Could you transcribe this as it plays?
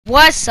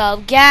What's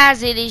up,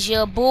 guys? It is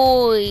your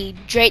boy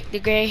Drake the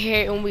Gray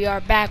Hair, and we are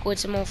back with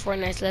some more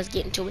Fortnite. So let's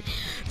get into it.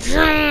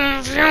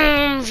 Vroom,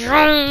 vroom,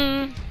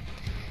 vroom.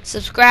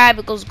 Subscribe,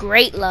 it goes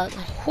great luck.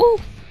 Whew.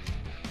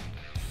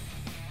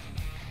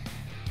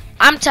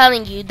 I'm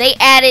telling you, they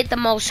added the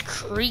most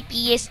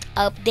creepiest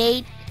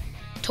update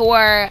to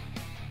where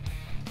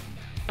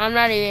I'm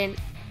not even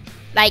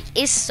like,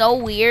 it's so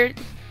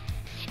weird.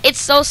 It's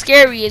so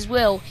scary as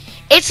well.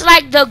 It's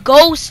like the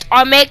ghosts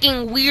are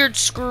making weird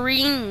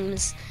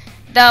screams.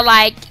 They're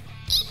like,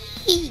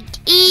 eek,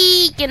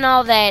 eek, and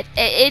all that.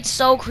 It's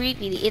so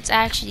creepy. It's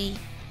actually,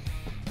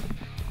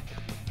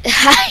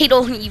 I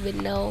don't even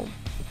know.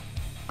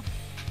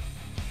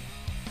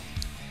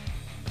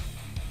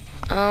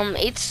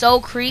 It's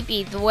so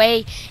creepy. The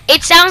way,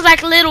 it sounds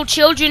like little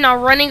children are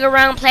running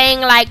around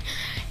playing like,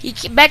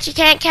 bet you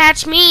can't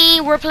catch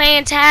me, we're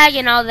playing tag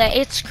and all that.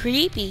 It's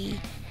creepy.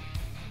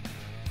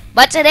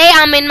 But today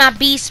I'm in my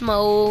beast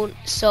mode,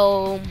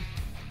 so.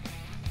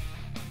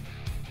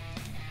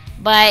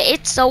 But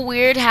it's so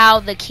weird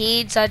how the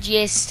kids are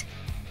just,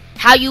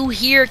 how you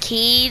hear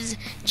kids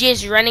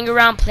just running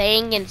around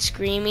playing and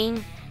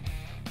screaming.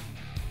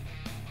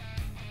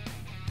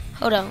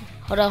 Hold on.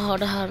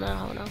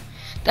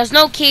 There's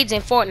no kids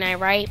in Fortnite,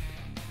 right?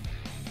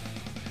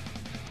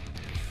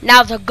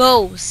 Now the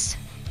ghosts.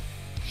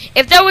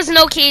 If there was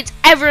no kids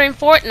ever in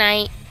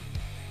Fortnite,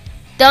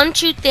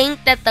 don't you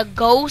think that the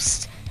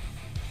ghosts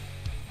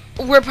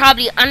were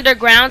probably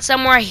underground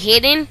somewhere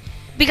hidden?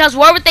 Because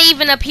where would they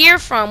even appear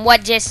from?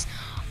 What, just,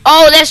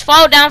 oh, let's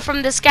fall down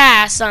from the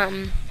sky or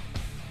something.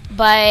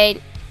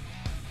 But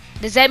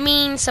does that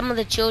mean some of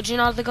the children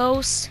are the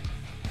ghosts?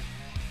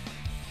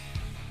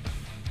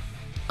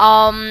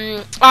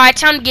 Alright,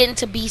 time to get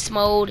into beast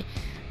mode.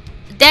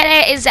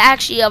 That is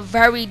actually a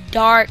very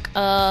dark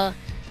boom,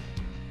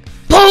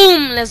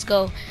 let's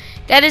go.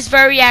 That is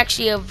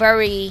actually a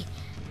very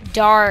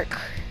dark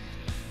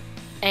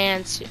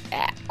answer.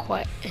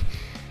 Quite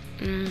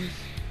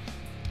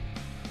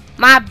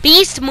my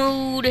beast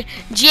mood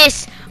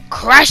just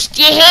crushed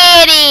your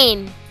head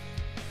in.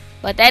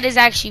 But that is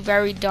actually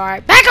very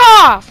dark. Back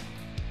off!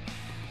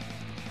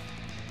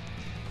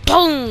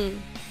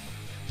 Boom!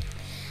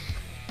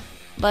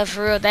 But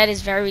for real, that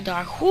is very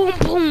dark. Boom,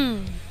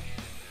 boom!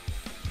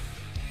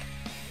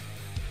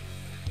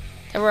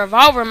 The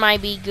revolver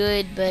might be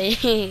good,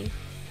 but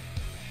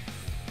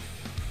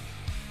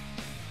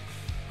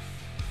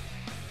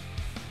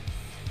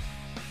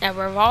a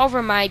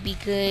revolver might be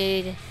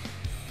good,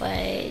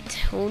 but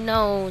who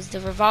knows? The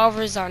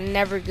revolvers are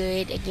never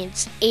good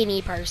against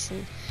any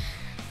person.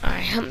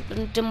 Alright.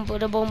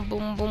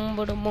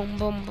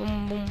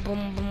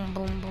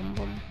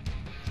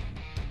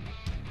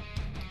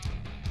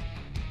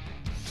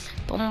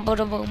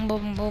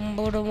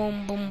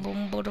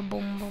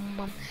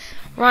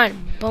 Run.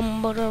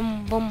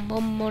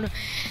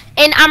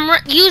 And I'm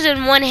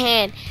using one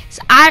hand.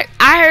 So I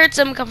heard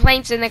some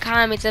complaints in the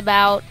comments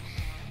about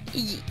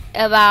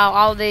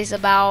all this,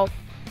 about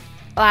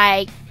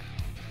like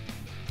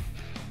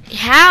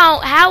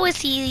how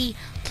is he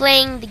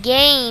playing the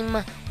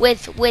game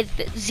with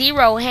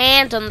 0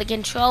 hands on the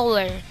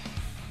controller?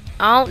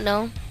 I don't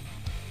know.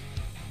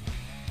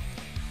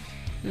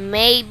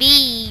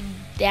 Maybe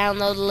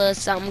download a little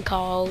something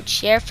called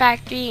Share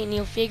Factory and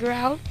you'll figure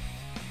out.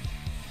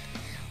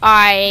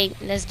 Alright,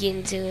 let's get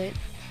into it.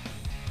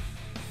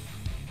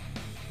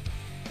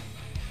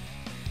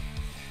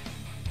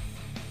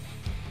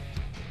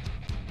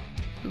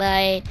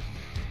 But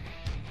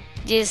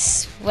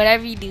just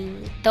whatever you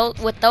do,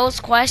 with those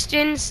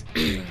questions,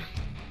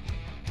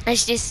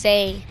 let's just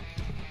say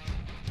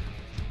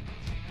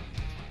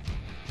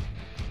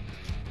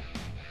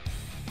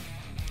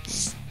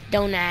just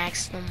don't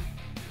ask them.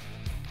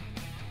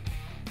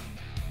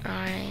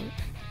 Alright.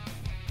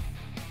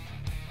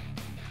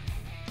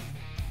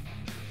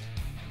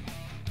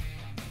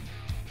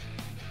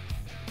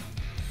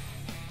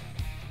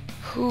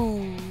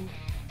 Who?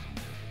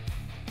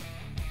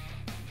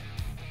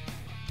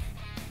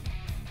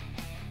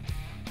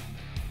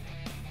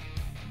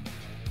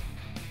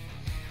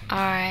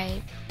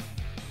 Alright.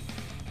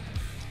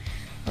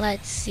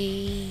 Let's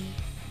see.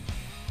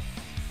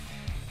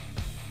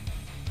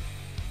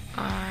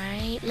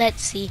 Alright,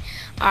 let's see.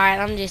 Alright,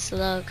 I'm just a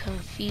little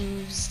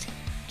confused.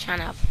 Trying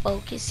to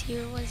focus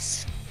here.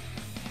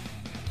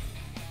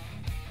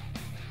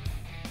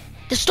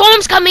 The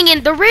storm's coming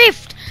in, the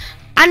rift!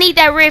 I need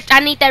that rift,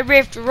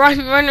 Run.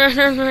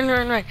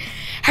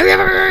 Hurry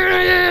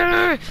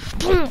up,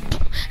 boom.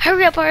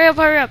 Hurry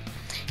up.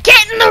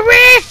 Get in the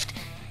rift!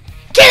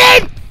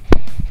 Get in!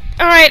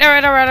 Alright.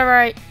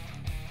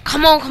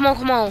 Come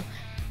on.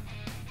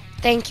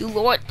 Thank you,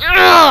 Lord.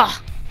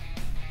 Ugh!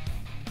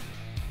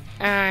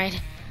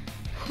 Alright.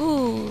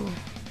 Whew.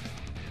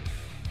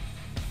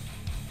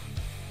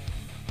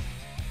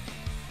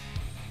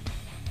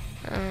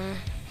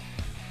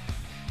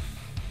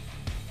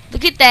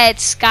 Look at that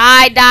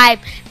skydive.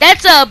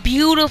 That's a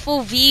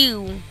beautiful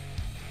view.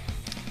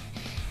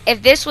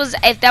 If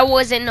there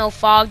wasn't no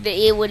fog,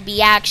 it would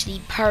be actually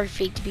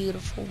perfect,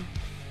 beautiful.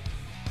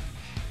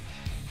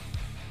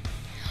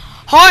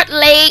 Heart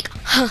Lake.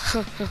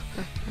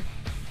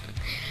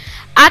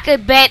 I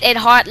could bet at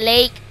Heart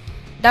Lake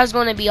there's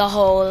gonna be a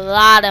whole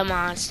lot of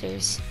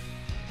monsters.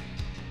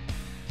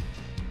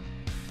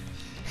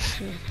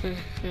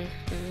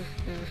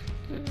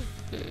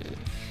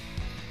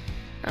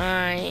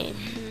 Alright.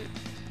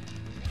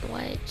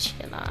 What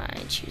should I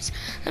choose?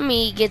 Let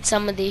me get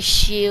some of this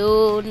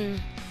shield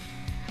and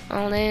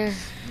all this.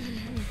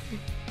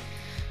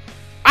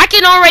 I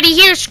can already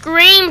hear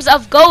screams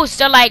of ghosts.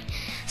 They're like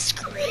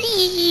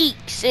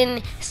squeaks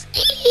and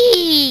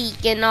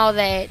squeak and all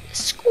that.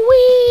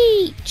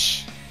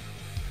 Squeech.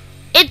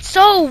 It's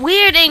so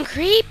weird and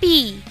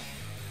creepy.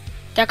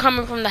 They're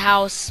coming from the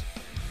house.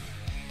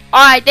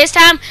 Alright, this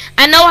time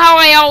I know how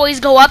I always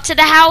go up to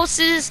the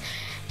houses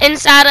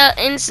inside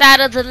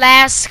of the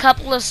last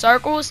couple of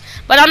circles,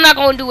 but I'm not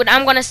gonna do it.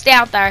 I'm gonna stay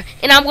out there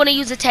and I'm gonna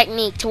use a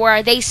technique to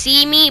where they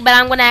see me, but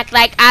I'm gonna act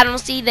like I don't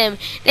see them.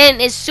 Then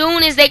as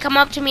soon as they come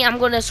up to me, I'm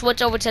gonna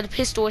switch over to the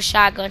pistol or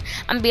shotgun.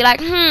 I'm gonna be like,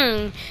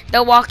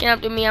 they're walking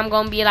up to me. I'm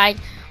gonna be like,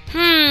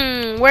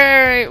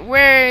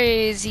 where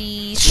is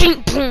he?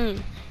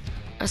 Boom,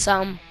 or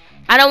something.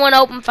 I don't want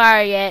to open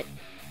fire yet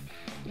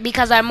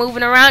because I'm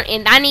moving around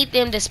and I need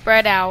them to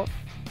spread out.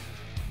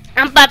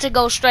 I'm about to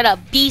go straight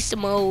up beast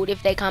mode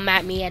if they come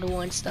at me at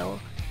once, though.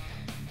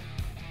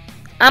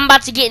 I'm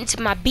about to get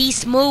into my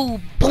beast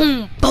mode.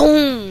 Boom,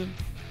 boom.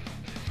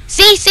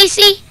 See?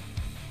 See?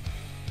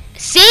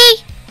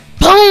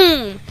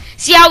 Boom.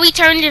 See how he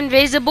turned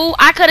invisible?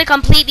 I could have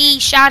completely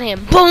shot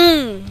him.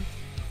 Boom.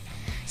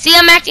 See,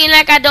 I'm acting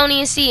like I don't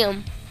even see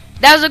him.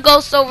 There's a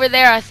ghost over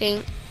there, I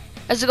think.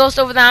 There's a ghost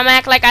over there. I'm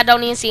acting like I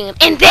don't even see him.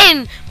 And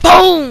then,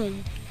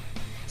 boom.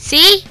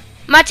 See?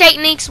 My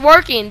technique's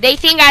working. They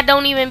think I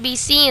don't even be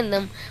seeing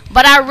them,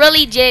 but I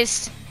really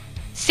just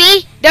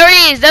see. There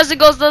it is. There's a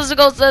ghost. There's a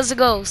ghost. There's a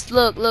ghost.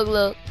 Look.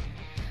 Boom,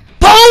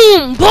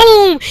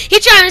 boom. He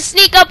trying to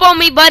sneak up on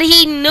me, but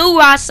he knew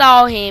I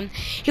saw him.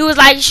 He was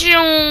like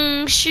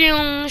shoom,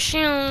 shoom,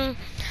 shoom.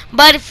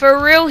 But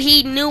for real,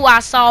 he knew I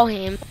saw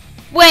him.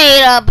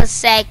 Wait up a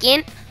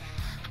second.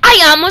 I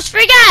almost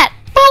forgot.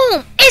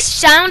 Boom.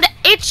 It's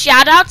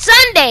Shoutout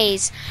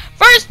Sundayz.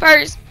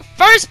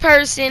 First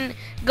person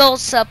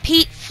goes to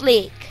Pete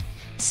Flick.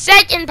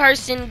 Second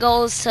person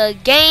goes to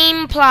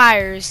Game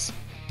Pliers.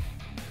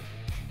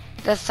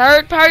 The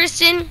third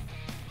person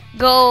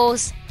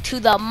goes to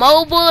the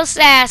Mobile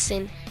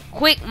Assassin.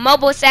 Quick,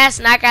 Mobile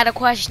Assassin, I got a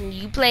question. Do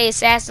you play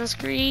Assassin's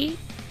Creed?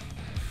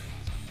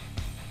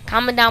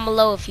 Comment down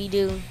below if you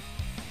do.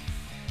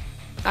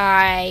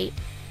 Alright.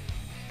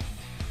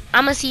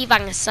 I'm gonna see if I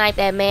can snipe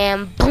that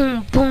man.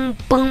 Boom, boom,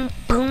 boom,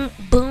 boom,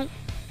 boom.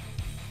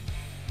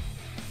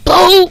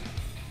 Boom!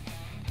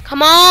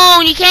 Come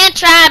on, you can't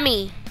try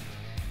me.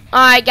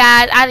 Alright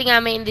guys, I think I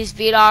made this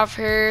video off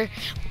here.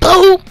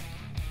 Boom!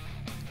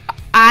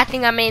 I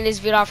think I made this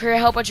video off here. I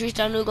hope I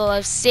reached our new goal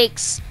of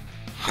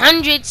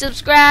 600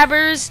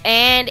 subscribers.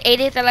 And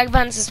hit the like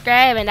button,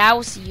 subscribe, and I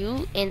will see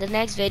you in the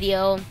next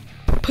video.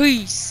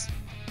 Peace.